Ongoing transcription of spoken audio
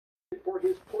for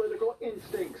his political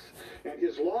instincts and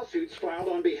his lawsuits filed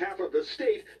on behalf of the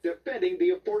state defending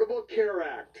the Affordable Care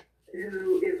Act.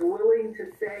 Who is willing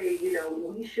to say,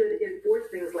 we should enforce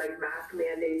things like mask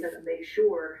mandates and make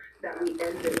sure that we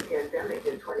end this pandemic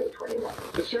in 2021.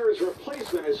 Becerra's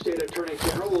replacement as state attorney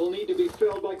general will need to be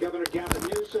filled by Governor Gavin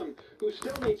Newsom, who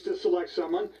still needs to select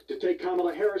someone to take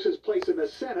Kamala Harris's place in the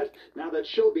Senate now that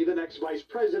she'll be the next vice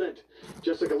president.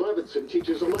 Jessica Levinson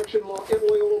teaches election law at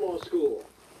Loyola Law School.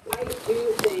 I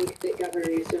do think that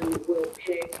Governor Newsom will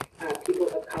pick people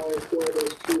of color for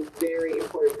those two very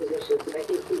important positions. And I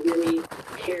think he really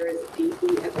cares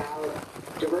deeply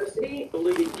about diversity. The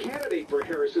leading candidate for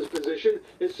Harris's position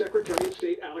is Secretary of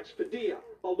State Alex Padilla,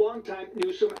 a longtime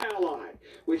Newsom ally,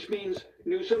 which means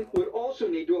Newsom would also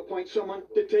need to appoint someone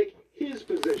to take his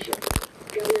position.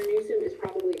 Governor Newsom is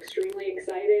probably extremely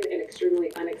excited and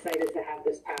extremely unexcited to have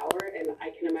this power, and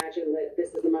I can imagine that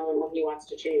this is the moment when he wants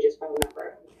to change his phone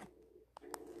number.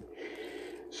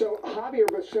 So Xavier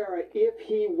Becerra, if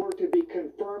he were to be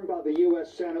confirmed by the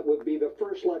U.S. Senate, would be the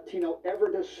first Latino ever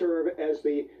to serve as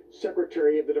the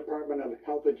Secretary of the Department of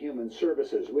Health and Human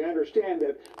Services. We understand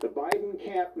that the Biden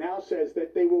camp now says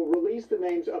that they will release the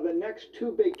names of the next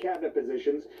two big cabinet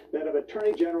positions, that of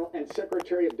Attorney General and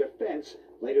Secretary of Defense,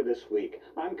 later this week.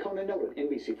 I'm Conan Nolan,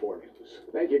 NBC4 News.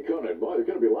 Thank you, Conan. Boy, there's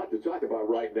going to be a lot to talk about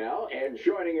right now. And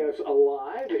joining us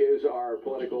live is our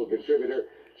political contributor,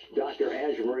 Dr.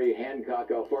 Ange-Marie Hancock.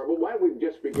 But why don't we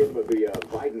just begin with the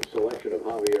Biden selection of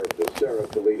Xavier Becerra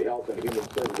to lead Health and Human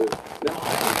Services. Now,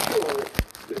 I'm sure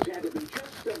this had to be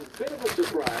just a bit of a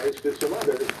surprise to some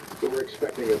others who were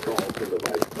expecting a call from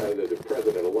the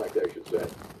president-elect, I should say.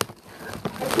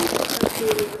 I think that's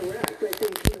absolutely correct. I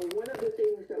think, one of the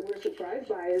things that we're surprised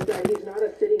by is that he's not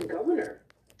a sitting governor,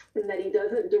 and that he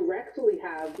doesn't directly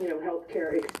have,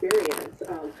 healthcare experience.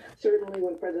 Certainly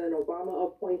when President Obama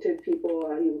appointed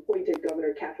people, he appointed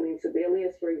Governor Kathleen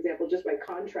Sebelius, for example, just by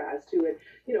contrast, who had,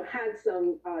 had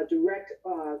some direct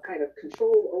kind of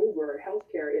control over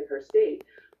healthcare in her state.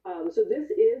 So this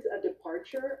is a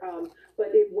departure, but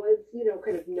it was,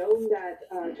 kind of known that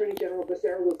Attorney General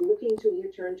Becerra was looking to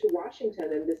return to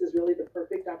Washington, and this is really the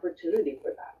perfect opportunity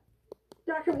for that.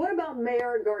 Doctor, what about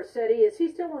Mayor Garcetti? Is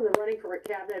he still in the running for a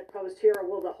cabinet post here, or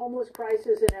will the homeless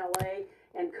crisis in LA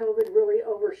and COVID really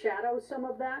overshadow some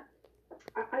of that?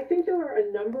 I think there are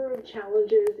a number of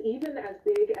challenges, even as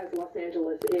big as Los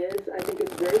Angeles is. I think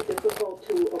it's very difficult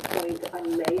to appoint a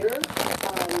mayor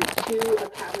to a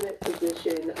cabinet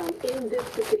position in this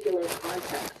particular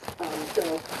context.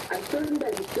 So I'm certain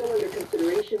that he's still under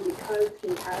consideration because he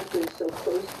has been so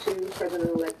close to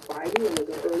President-elect Biden and was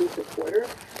an early supporter.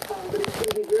 But it's going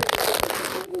to be very difficult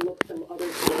to overlook some other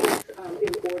things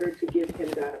in order to give him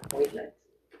that appointment.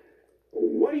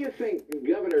 What do you think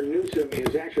Governor Newsom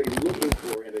is actually looking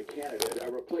for in a candidate, a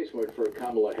replacement for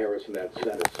Kamala Harris in that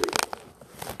Senate seat?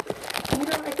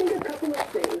 I think a couple of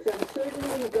things.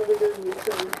 Certainly Governor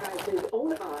Newsom has his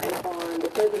own eye on the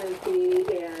presidency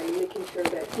and making sure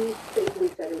that he safely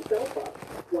set himself up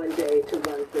one day to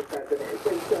run for president.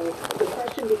 And so the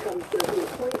question becomes, does he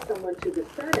appoint someone to the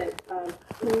Senate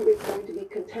who is going to be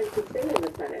content to stay in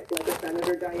the Senate, like a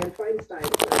Senator Dianne Feinstein,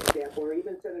 for example, or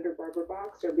even Senator Barbara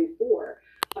Boxer before?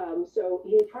 So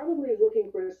he probably is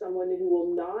looking for someone who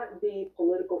will not be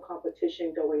political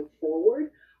competition going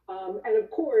forward. And of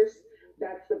course,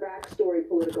 that's the backstory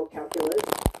political calculus.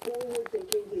 Forward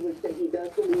thinking, he would say he does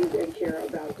believe and care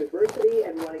about diversity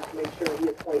and wanting to make sure he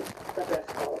appoints the best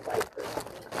qualified person.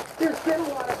 There's been a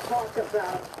lot of talk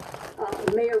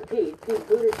about Mayor Pete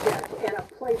Buttigieg, and a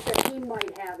place that he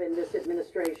might have in this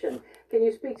administration. Can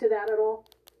you speak to that at all?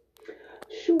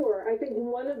 Sure. I think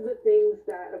one of the things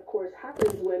that, of course,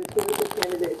 happens when political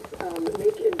candidates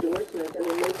make endorsements, and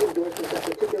they make endorsements at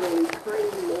particularly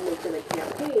tiny moments in a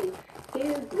campaign,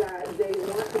 is that they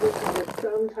want to recover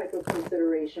some type of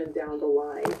consideration down the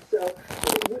line. So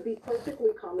it would be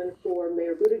perfectly common for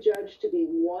Mayor Buttigieg to be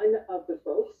one of the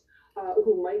folks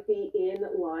who might be in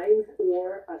line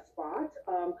for a spot.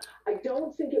 I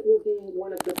don't think it will be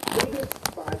one of the biggest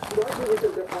spots, largely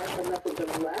because there aren't enough of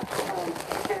them left.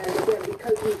 And again,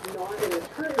 because he's not an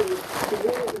attorney, he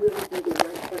wouldn't really be the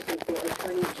right person for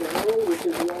Attorney General, which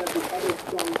is one of the other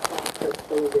strong spots that's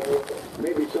still available.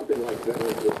 Maybe something like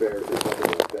Veterans Affairs or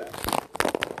something like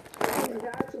that. And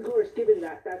that's, of course, given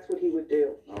that, that's what he would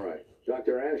do. All right.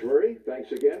 Dr. Ange-Marie,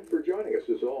 thanks again for joining us,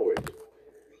 as always.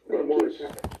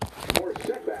 More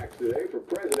setbacks today for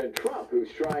President Trump,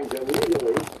 who's trying to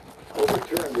legally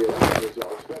overturn the election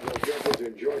results. Federal judges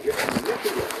in Georgia and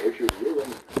Michigan issued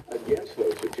rulings against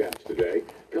those attempts today,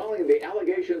 calling the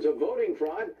allegations of voting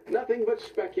fraud nothing but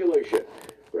speculation.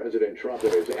 President Trump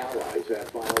and his allies have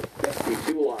filed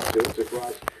 52 lawsuits lawsuits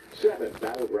across 7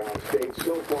 battleground states.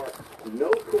 So far, no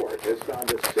court has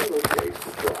found a single case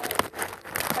to try.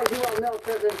 As you all know,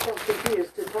 President Trump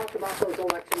continues to talk about those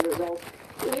election results,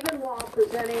 even while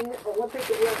presenting Olympic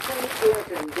wrestling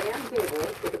legend Dan Gable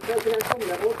with the Presidential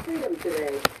Medal of Freedom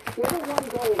today. Gable won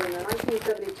gold in the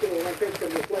 1972 Olympics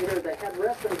and was later the head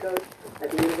wrestling coach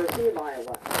at the University of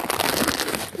Iowa.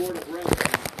 Sport of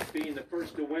wrestling being the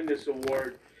first to win this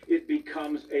award, it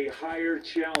becomes a higher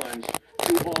challenge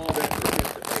to all that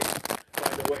participate.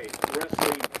 By the way,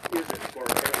 wrestling isn't for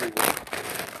everyone,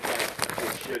 but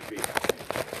it should be.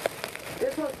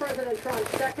 This was President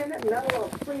Trump's second Medal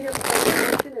of Freedom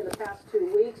celebration in the past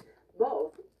 2 weeks.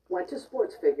 Both went to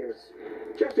sports figures.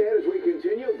 Just ahead as we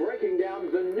continue breaking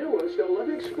down the newest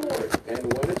Olympic sport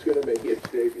and when it's going to make its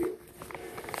debut.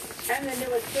 And the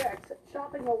newest fix,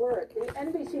 Shopping Alert. The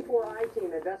NBC4i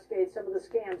team investigates some of the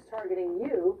scams targeting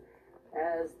you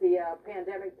as the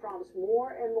pandemic prompts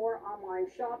more and more online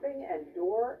shopping and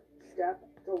doorstep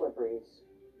deliveries.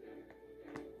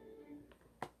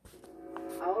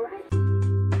 All right.